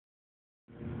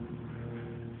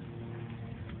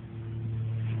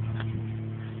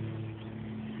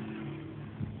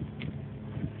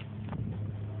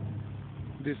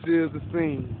This is the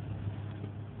scene.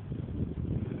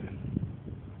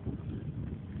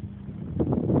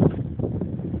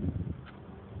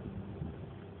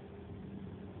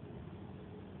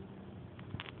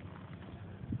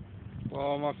 For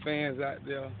all my fans out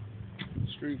there,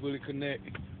 Street Bully Connect.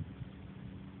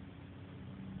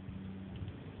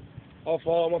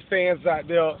 For all my fans out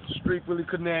there, Street Bully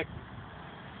Connect.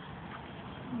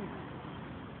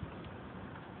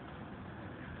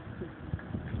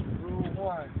 Room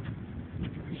 1.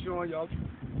 Be showing y'all.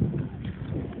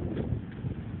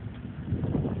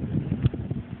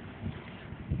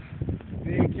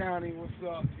 Dade County, what's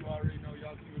up? You already know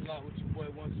y'all keep it locked with your boy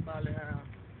One Smiley Hound.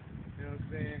 You know what I'm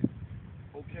saying?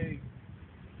 Okay,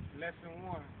 lesson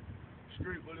 1.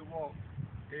 Street Bully walk.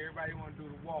 Everybody want to do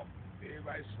the walk.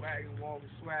 Everybody swagging, walking,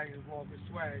 swagging,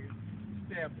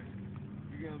 stepping.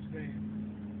 You get what I'm saying?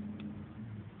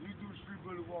 You do street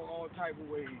bully walk all type of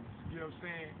ways. You know what I'm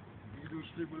saying? You do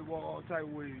street bully walk all type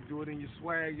of ways. Do it in your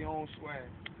swag, your own swag.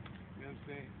 You know what I'm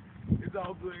saying? It's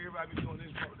all good. Everybody be doing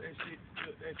this, walk that shit,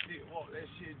 jut that shit, walk that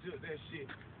shit, jut that shit.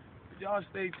 But y'all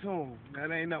stay tuned. That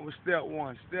ain't nothing with step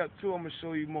 1. Step 2, I'm gonna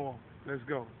show you more. Let's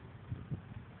go.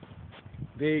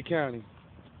 Dade County.